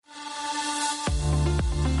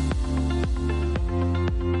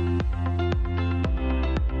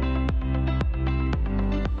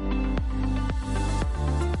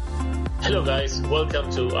Hello guys, welcome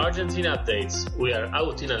to Argentina Updates. We are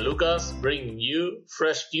Agustin and Lucas bringing you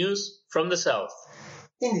fresh news from the south.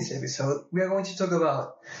 In this episode, we are going to talk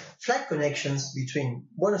about flight connections between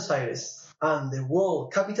Buenos Aires and the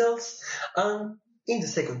world capitals, and in the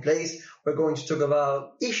second place, we're going to talk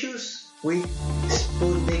about issues with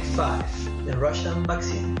Sputnik 5, the Russian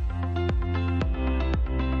vaccine.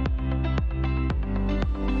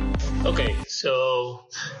 Okay, so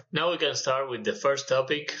now we can start with the first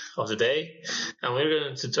topic of the day, and we're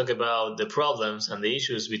going to talk about the problems and the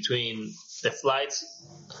issues between the flights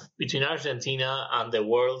between Argentina and the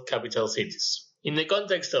world capital cities. In the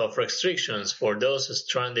context of restrictions for those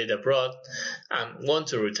stranded abroad and want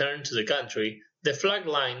to return to the country, the flag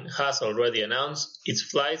line has already announced its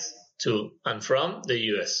flights to and from the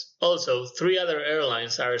US. Also, 3 other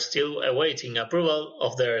airlines are still awaiting approval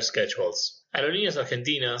of their schedules. Aerolíneas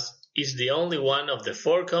Argentinas is the only one of the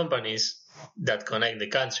 4 companies that connect the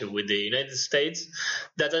country with the United States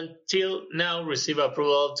that until now receive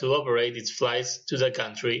approval to operate its flights to the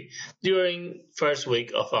country during first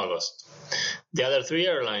week of August. The other 3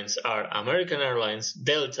 airlines are American Airlines,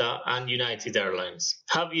 Delta, and United Airlines,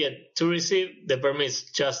 have yet to receive the permits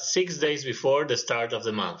just 6 days before the start of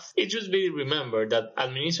the month. It should be remembered that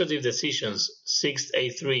administrative decisions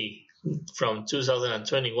 683 from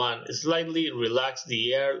 2021 slightly relaxed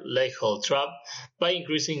the air leg-hold trap by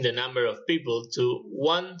increasing the number of people to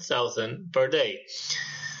 1,000 per day.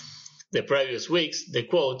 The previous weeks, the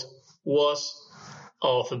quote was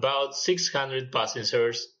of about 600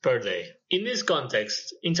 passengers per day. In this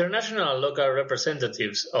context, international and local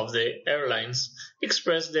representatives of the airlines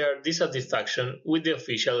expressed their dissatisfaction with the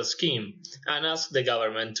official scheme and asked the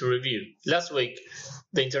government to review. Last week,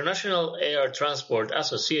 the International Air Transport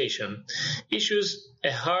Association issues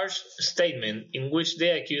a harsh statement in which they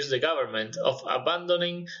accuse the government of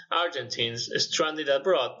abandoning Argentines stranded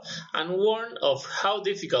abroad and warn of how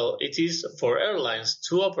difficult it is for airlines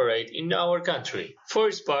to operate in our country. For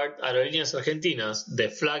its part, Aerolíneas Argentinas, the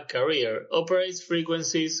flag carrier, operates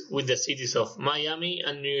frequencies with the cities of Miami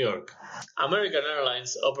and New York. American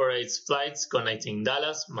Airlines operates flights connecting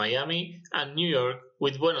Dallas, Miami, and New York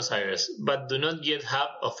with Buenos Aires, but do not yet have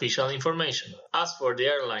official information. As for the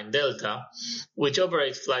airline Delta, which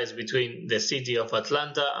operates flights between the city of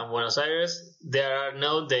Atlanta and Buenos Aires, there are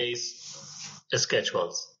no days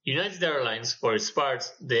scheduled. United Airlines, for its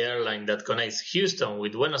part, the airline that connects Houston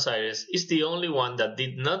with Buenos Aires, is the only one that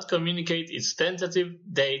did not communicate its tentative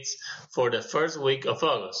dates for the first week of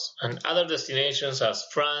August, and other destinations as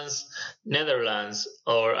France, Netherlands,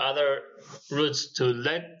 or other routes to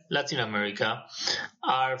Latin America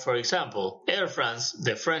are, for example, Air France,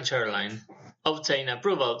 the French airline, obtained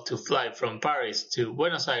approval to fly from Paris to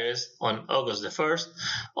Buenos Aires on August the 1st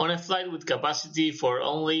on a flight with capacity for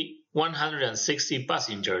only 160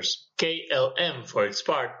 passengers. KLM, for its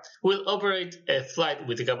part, will operate a flight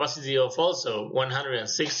with a capacity of also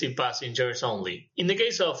 160 passengers only. In the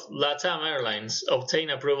case of LATAM Airlines,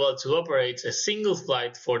 obtained approval to operate a single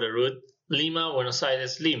flight for the route Lima-Buenos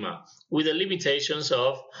Aires-Lima, with the limitations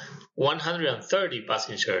of 130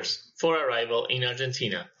 passengers for arrival in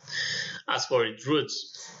Argentina. As for its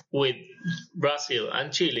routes with Brazil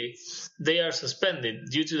and Chile, they are suspended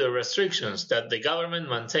due to the restrictions that the government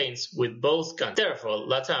maintains with both countries. Therefore,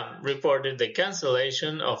 LATAM reported the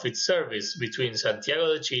cancellation of its service between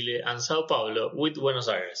Santiago de Chile and Sao Paulo with Buenos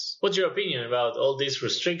Aires. What's your opinion about all these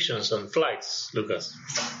restrictions on flights, Lucas?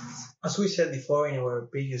 As we said before in our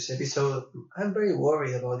previous episode, I'm very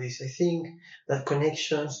worried about this. I think that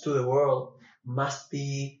connections to the world must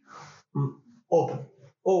be open,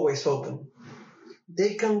 always open.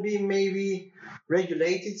 They can be maybe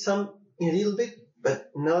regulated some in a little bit, but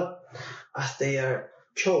not as they are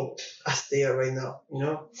choked as they are right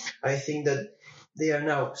now. I think that they are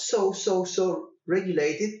now so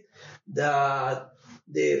regulated that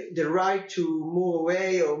the right to move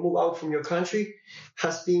away or move out from your country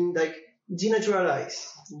has been like denaturalized.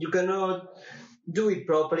 You cannot do it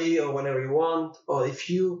properly or whenever you want, or if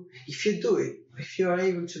you do it, if you are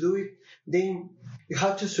able to do it, then you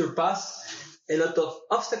have to surpass a lot of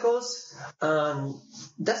obstacles, and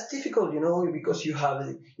that's difficult, because you have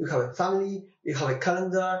a family, you have a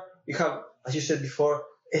calendar, you have, as you said before,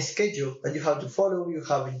 a schedule that you have to follow, you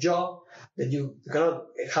have a job that you cannot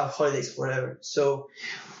have holidays forever. So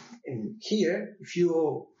here, if you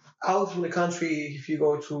go out from the country, if you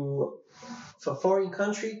go to a foreign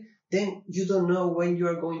country, then you don't know when you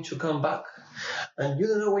are going to come back. And you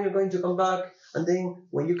don't know when you're going to come back, and then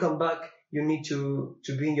when you come back, you need to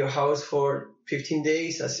be in your house for 15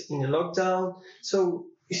 days as in a lockdown. So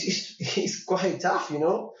it's quite tough,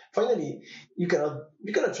 Finally, you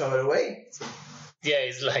cannot travel away. Yeah,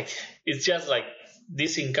 it's like it's just like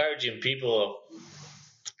disencouraging people of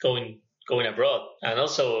going abroad. And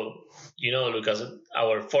also, Lucas,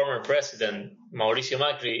 our former president Mauricio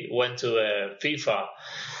Macri went to a FIFA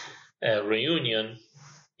reunion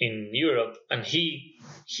in Europe, and he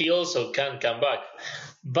also can come back,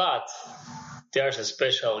 but there's a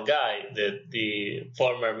special guy, the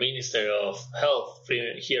former Minister of Health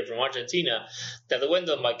here from Argentina, that went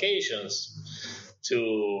on vacations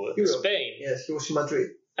to Europe. Spain. Yes, he was in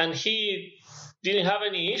Madrid. And he didn't have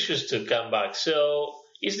any issues to come back. So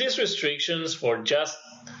is these restrictions for just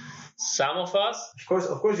some of us?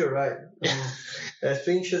 Of course, you're right.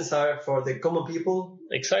 Restrictions are for the common people.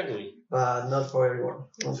 Exactly. But not for everyone.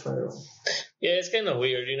 Not for everyone. Yeah, it's kind of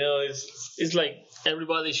weird, It's like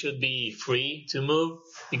everybody should be free to move,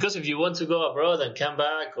 because if you want to go abroad and come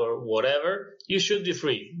back or whatever, you should be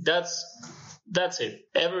free. That's it.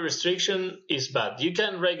 Every restriction is bad. You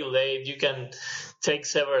can regulate, you can take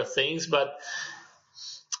several things, but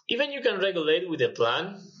even you can regulate with a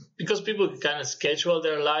plan, because people can schedule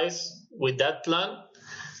their lives with that plan.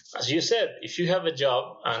 As you said, if you have a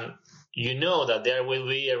job and you know that there will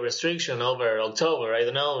be a restriction over October, I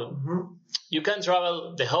don't know, you can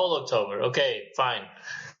travel the whole October. Okay, fine.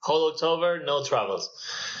 Whole October, no travels.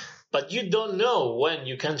 But you don't know when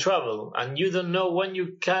you can travel, and you don't know when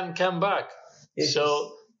you can come back.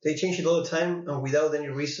 So they change it all the time and without any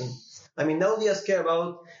reason. I mean, now they just care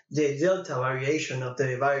about the Delta variation of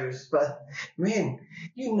the virus. But, man,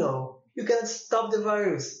 you can't stop the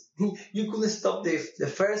virus. You couldn't stop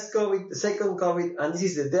the first COVID, the second COVID, and this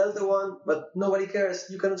is the Delta one, but nobody cares.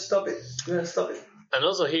 You cannot stop it. You cannot stop it. And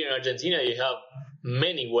also here in Argentina, you have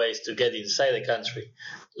many ways to get inside the country.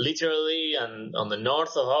 Literally, and on the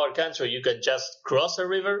north of our country, you can just cross a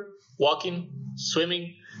river, walking,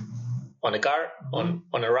 swimming, on a car, on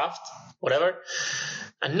a raft, whatever,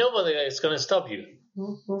 and nobody is going to stop you.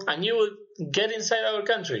 And you will get inside our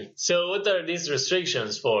country. So what are these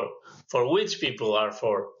restrictions for? For which people are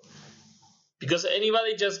for? Because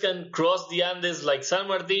anybody just can cross the Andes like San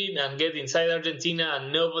Martin and get inside Argentina,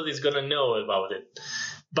 and nobody's going to know about it.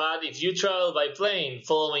 But if you travel by plane,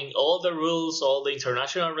 following all the rules, all the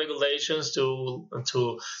international regulations to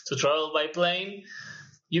travel by plane,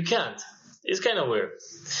 you can't. It's kind of weird.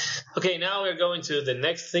 Okay, now we're going to the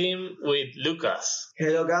next theme with Lucas.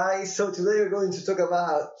 Hello, guys. So today we're going to talk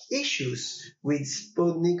about issues with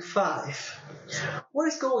Sputnik 5. What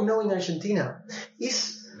is going on in Argentina?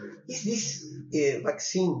 Is this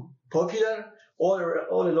vaccine popular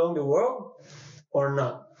all along the world or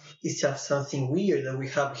not? It's just something weird that we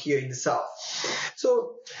have here in the south.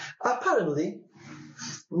 So apparently,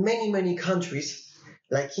 many countries,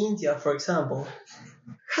 like India, for example,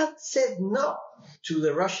 had said no to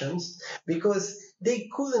the Russians because they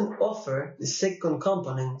couldn't offer the second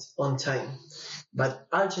component on time. But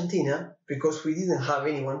Argentina, because we didn't have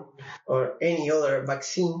anyone or any other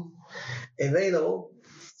vaccine available,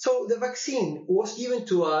 so the vaccine was given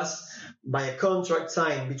to us by a contract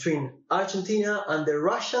signed between Argentina and the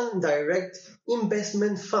Russian Direct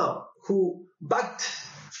Investment Fund, who backed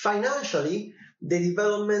financially the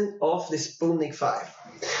development of the Sputnik 5.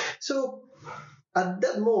 So at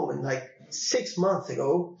that moment, like 6 months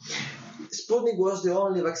ago, Sputnik was the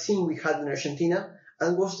only vaccine we had in Argentina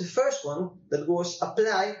and was the first one that was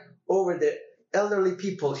applied over the elderly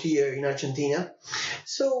people here in Argentina.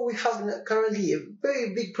 So we have currently a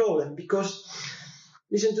very big problem because,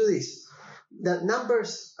 listen to this, the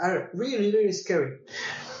numbers are really scary.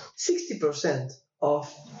 60%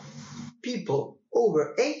 of people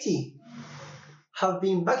over 80 have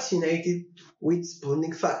been vaccinated with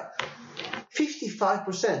Sputnik 5.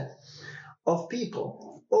 55% of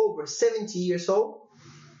people over 70 years old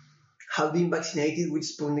have been vaccinated with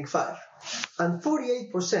Sputnik 5. And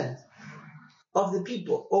 48% of the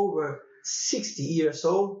people over 60 years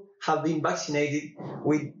old have been vaccinated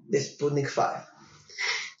with the Sputnik 5.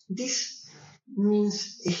 This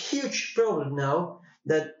means a huge problem now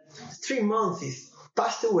that 3 months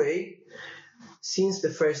passed away since the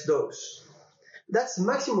first dose. That's the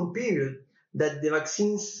maximum period that the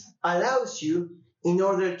vaccines allows you in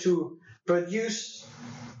order to produce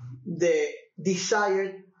the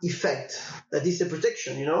desired effect, that is the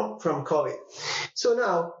protection, from COVID. So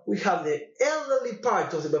now we have the elderly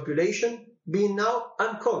part of the population being now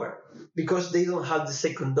uncovered because they don't have the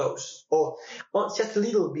second dose, or just a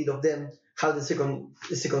little bit of them have the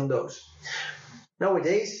second dose.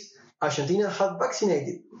 Nowadays, Argentina have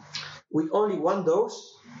vaccinated with only one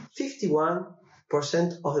dose 51%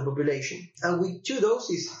 of the population, and with 2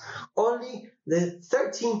 doses only the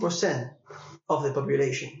 13% of the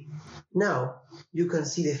population. Now you can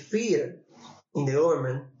see the fear in the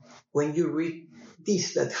government when you read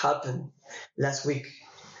this that happened last week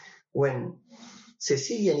when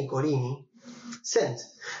Cecilia Nicolini sent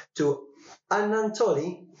to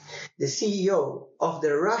Anatoly, the CEO of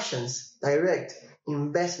the Russians Direct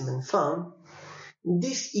Investment Fund,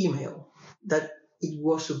 this email that it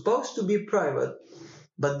was supposed to be private,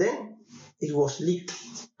 but then it was leaked.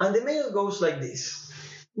 And the mail goes like this.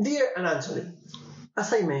 Dear Anatoly,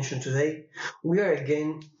 as I mentioned today, we are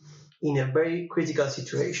again in a very critical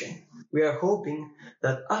situation. We are hoping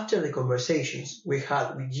that after the conversations we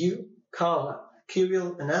had with you, Carla,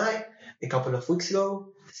 Kirill, and I a couple of weeks ago,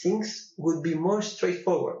 things would be more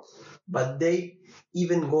straightforward, but they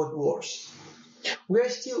even got worse. We are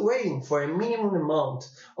still waiting for a minimum amount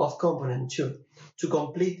of component 2 to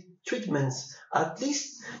complete treatments, at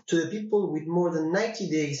least to the people with more than 90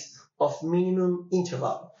 days of minimum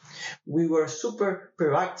interval. We were super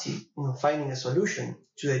proactive in finding a solution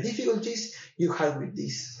to the difficulties you had with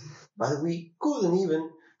this, but we couldn't even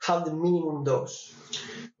have the minimum dose.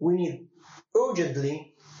 We need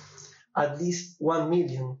urgently at least 1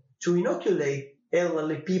 million to inoculate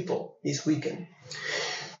elderly people this weekend.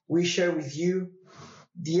 We share with you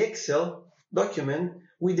the Excel document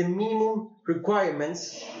with the minimum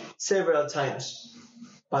requirements several times,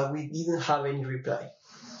 but we didn't have any reply.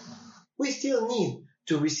 We still need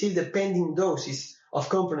to receive the pending doses of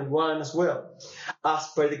component 1 as well. As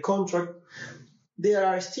per the contract, there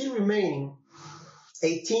are still remaining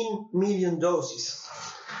 18 million doses,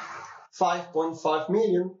 5.5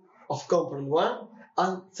 million of component 1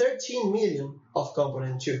 and 13 million of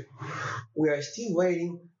component 2. We are still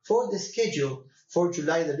waiting for the schedule for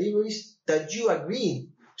July deliveries that you agreed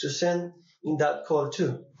to send in that call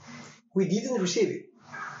too. We didn't receive it.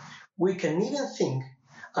 We can even think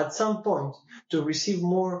at some point to receive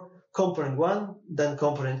more component 1 than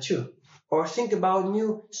component 2, or think about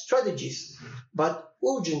new strategies, but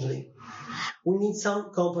urgently, we need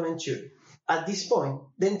some component 2. At this point,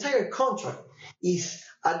 the entire contract is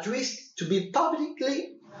at risk to be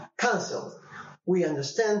publicly cancelled. We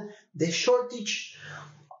understand the shortage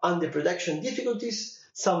and the production difficulties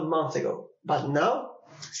some months ago, but now,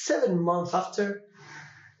 7 months after,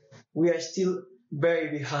 we are still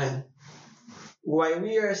very behind. While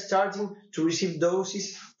we are starting to receive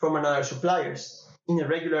doses from another suppliers in a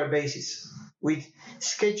regular basis, with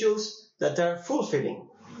schedules that are fulfilling.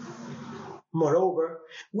 Moreover,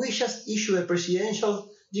 we just issued a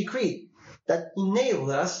presidential decree that enabled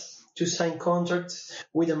us to sign contracts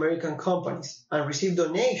with American companies and receive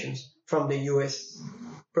donations from the US.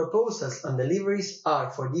 Proposals and deliveries are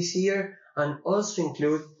for this year and also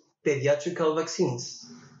include pediatrical vaccines,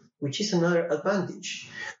 which is another advantage.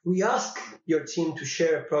 We asked your team to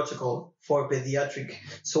share a protocol for pediatric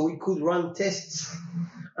so we could run tests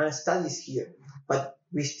and studies here, but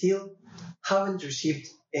we still haven't received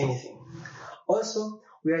anything. Also,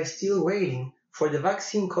 we are still waiting for the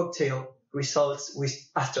vaccine cocktail results with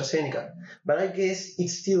AstraZeneca, but I guess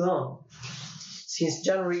it's still on. Since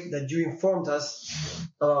January that you informed us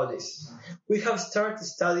about this. We have started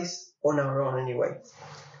studies on our own anyway.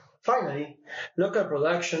 Finally, local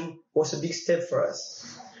production was a big step for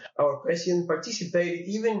us. Our president participated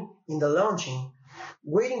even in the launching,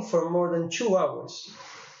 waiting for more than 2 hours.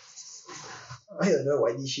 I don't know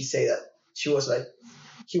why did she say that. She was like,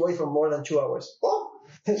 he waited for more than 2 hours. Oh!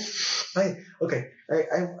 I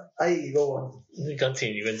go on.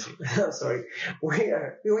 Continue. I'm sorry. We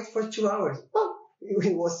wait for 2 hours. Oh,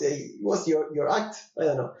 it was your act. I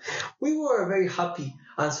don't know. We were very happy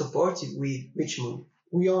and supportive with Richmond.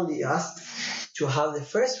 We only asked to have the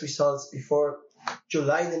first results before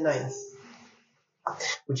July the 9th,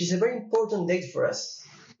 which is a very important date for us.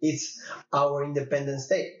 It's our Independence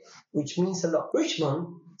Day, which means a lot.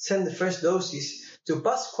 Richmond sent the first doses to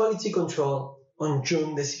pass quality control on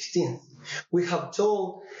June the 16th. We have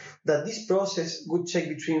told that this process would take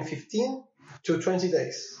between 15 to 20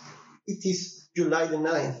 days. It is July the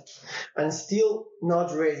 9th and still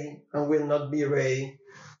not ready and will not be ready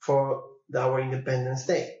for our Independence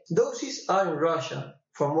Day. Doses are in Russia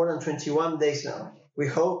for more than 21 days now. We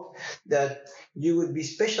hope that you would be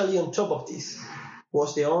especially on top of this,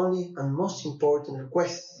 was the only and most important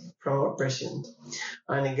request from our president.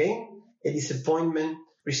 And again, a disappointment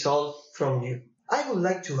result from you. I would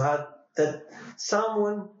like to add that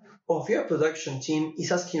someone of your production team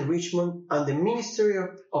is asking Richmond and the Ministry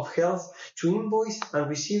of Health to invoice and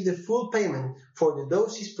receive the full payment for the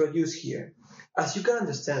doses produced here. As you can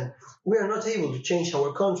understand, we are not able to change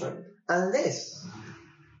our contract unless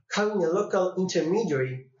having a local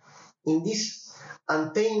intermediary in this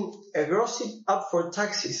and paying a gross up for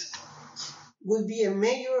taxes would be a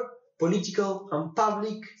major political and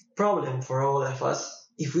public problem for all of us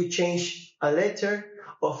if we change a letter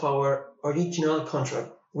of our original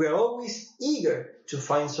contract. We are always eager to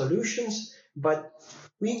find solutions, but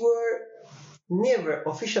we were never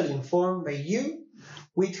officially informed by you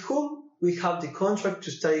with whom we have the contract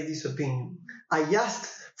to study this opinion. I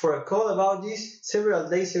asked for a call about this several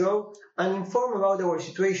days ago and informed about our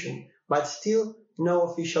situation, but still no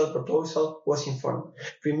official proposal was informed.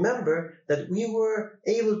 Remember that we were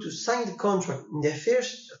able to sign the contract in the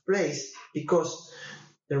first place because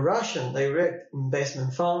the Russian Direct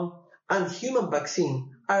Investment Fund and Human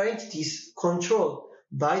Vaccine are entities controlled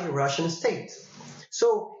by the Russian state.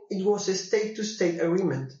 So it was a state-to-state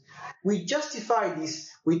agreement. We justify this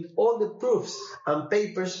with all the proofs and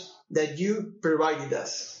papers that you provided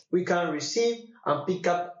us. We can receive and pick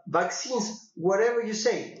up vaccines wherever you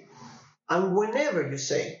say and whenever you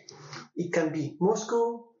say. It can be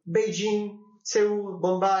Moscow, Beijing, Seoul,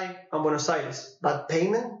 Bombay, and Buenos Aires. But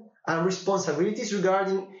payment and responsibilities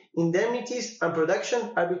regarding indemnities and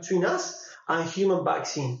production are between us and Human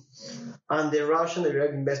Vaccine and the Russian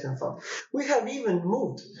Direct Investment Fund. We have even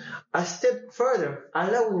moved a step further,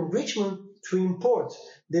 allowing Richmond to import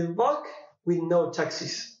the bulk with no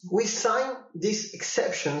taxes. We signed these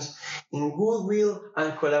exceptions in goodwill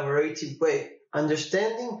and collaborative way,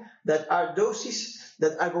 understanding that are doses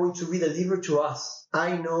that are going to be delivered to us.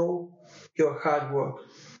 I know your hard work.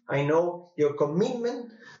 I know your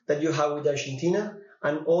commitment that you have with Argentina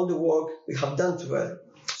and all the work we have done together.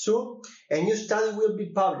 Soon, a new study will be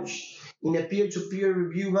published in a peer-to-peer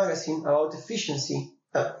review magazine about efficiency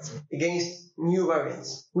against new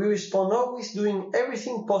variants. We respond always doing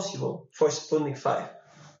everything possible for Sputnik 5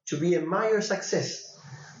 to be a major success.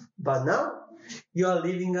 But now, you are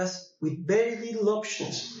leaving us with very little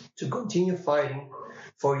options to continue fighting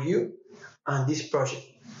for you and this project.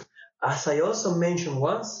 As I also mentioned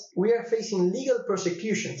once, we are facing legal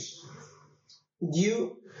persecutions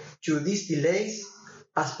due to these delays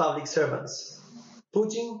as public servants,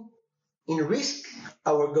 putting in risk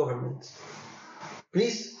our government.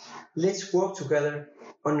 Please, let's work together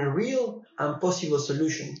on a real and possible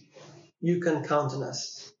solution. You can count on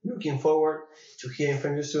us. Looking forward to hearing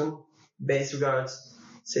from you soon. Best regards,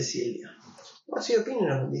 Cecilia. What's your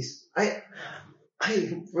opinion on this? I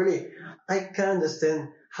can understand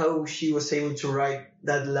how she was able to write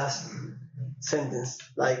that last sentence.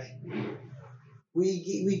 Like,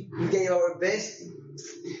 we gave our best.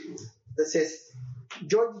 That says,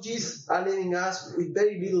 Georgies are leaving us with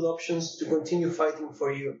very little options to continue fighting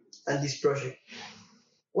for you and this project.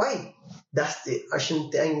 Why does the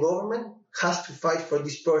Argentine government has to fight for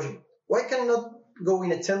this project? Why cannot go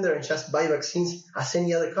in a tender and just buy vaccines as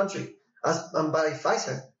any other country, and buy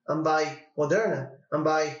Pfizer, and buy Moderna, and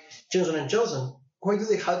buy Johnson & Johnson? Why do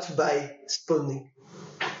they have to buy Sputnik?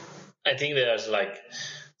 I think there's like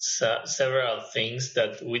several things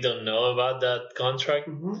that we don't know about that contract.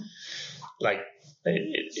 Mm-hmm. Like,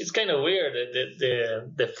 it's kind of weird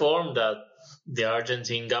the form that the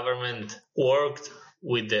Argentine government worked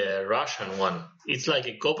with the Russian one. It's like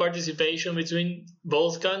a co-participation between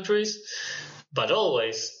both countries, but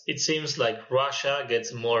always it seems like Russia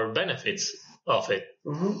gets more benefits of it.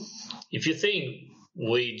 Mm-hmm. If you think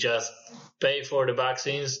we just pay for the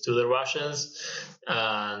vaccines to the Russians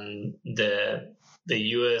and the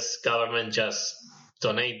US government just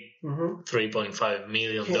donate 3.5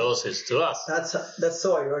 million doses to us. That's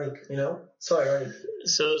so ironic, so ironic.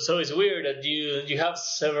 So it's weird that you have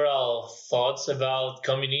several thoughts about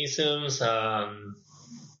communism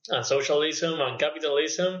and socialism and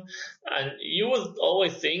capitalism, and you would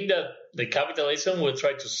always think that the capitalism will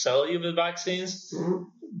try to sell you the vaccines,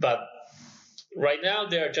 but right now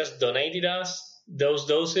they are just donating us those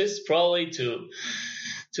doses, probably to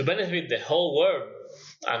benefit the whole world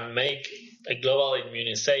and make a global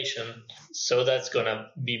immunization, so that's gonna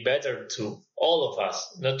be better to all of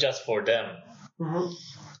us, not just for them. Mm-hmm.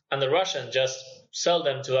 And the Russians just sell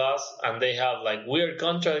them to us, and they have like weird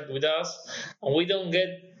contract with us, and we don't get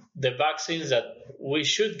the vaccines that we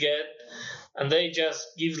should get, and they just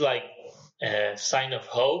give like a sign of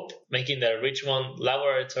hope, making the Richmond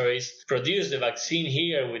laboratories produce the vaccine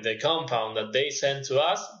here with the compound that they send to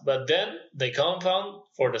us, but then the compound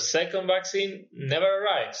for the second vaccine never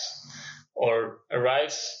arrives or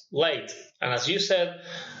arrives late. And as you said,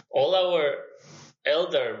 all our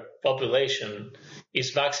elder population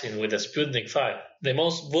is vaccinated with the Sputnik 5. The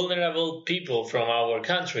most vulnerable people from our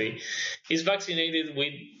country is vaccinated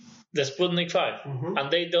with the Sputnik 5, and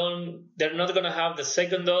they're not going to have the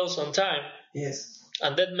second dose on time. Yes.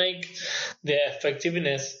 And that make the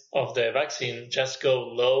effectiveness of the vaccine just go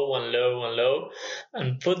low and low and low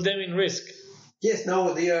and put them in risk. Yes,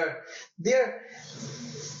 no, they are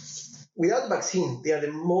without vaccine, they are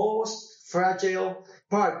the most fragile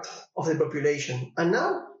part of the population. And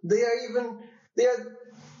now they are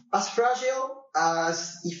as fragile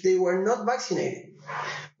as if they were not vaccinated.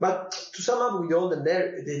 But to sum up with all the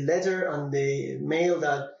letter and the mail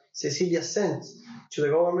that Cecilia sent to the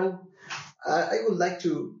government, I would like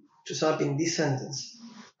to sum up in this sentence.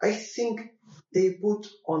 I think they put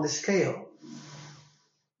on the scale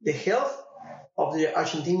the health of the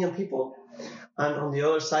Argentinian people, and on the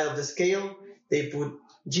other side of the scale, they put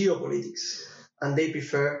geopolitics, and they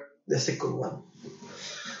prefer the second one.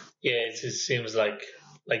 Yeah, it seems like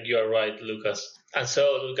you are right, Lucas. And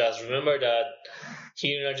so, Lucas, remember that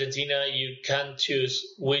here in Argentina, you can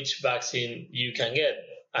choose which vaccine you can get.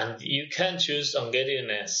 And you can choose on getting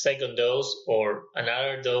a second dose or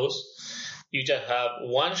another dose. You just have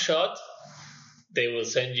one shot. They will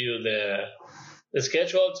send you the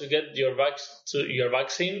schedule to get your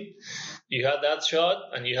vaccine. You had that shot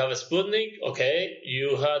and you have a Sputnik. Okay,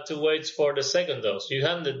 you had to wait for the second dose. You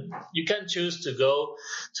can choose to go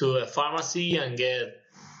to a pharmacy and get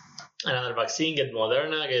another vaccine, get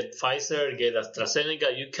Moderna, get Pfizer, get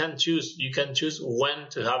AstraZeneca. You can choose when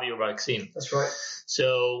to have your vaccine. That's right.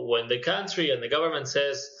 So when the country and the government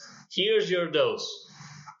says, here's your dose,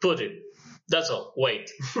 put it. That's all. Wait.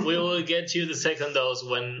 We will get you the second dose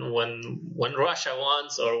when Russia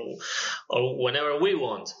wants or whenever we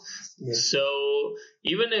want. Yes. So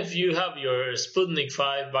even if you have your Sputnik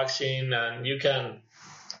 5 vaccine and you can,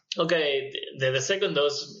 okay, the second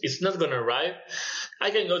dose is not going to arrive,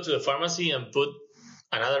 I can go to the pharmacy and put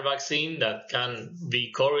another vaccine that can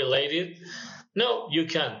be correlated. No, you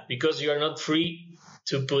can't, because you are not free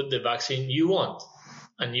to put the vaccine you want,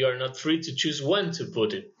 and you are not free to choose when to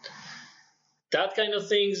put it. That kind of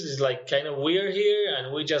things is like kind of weird here,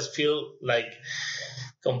 and we just feel like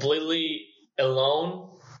completely alone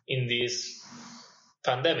in this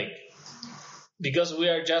pandemic because we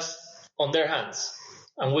are just on their hands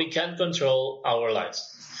and we can't control our lives.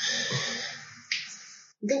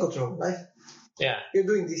 You can control life. Yeah. You're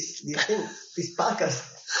doing this thing, this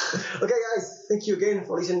podcast. Okay, guys, thank you again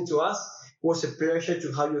for listening to us. It was a pleasure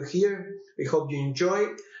to have you here. We hope you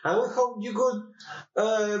enjoyed, and we hope you could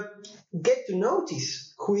get to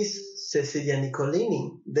notice who is Cecilia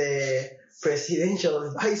Nicolini, the presidential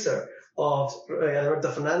advisor of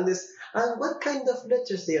Alberto Fernandez, and what kind of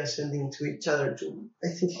letters they are sending to each other to. I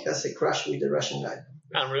think he has a crush with the Russian guy.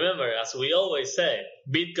 And remember, as we always say,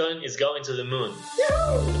 Bitcoin is going to the moon.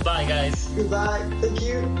 Yahoo! Bye, guys. Goodbye. Thank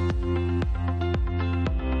you.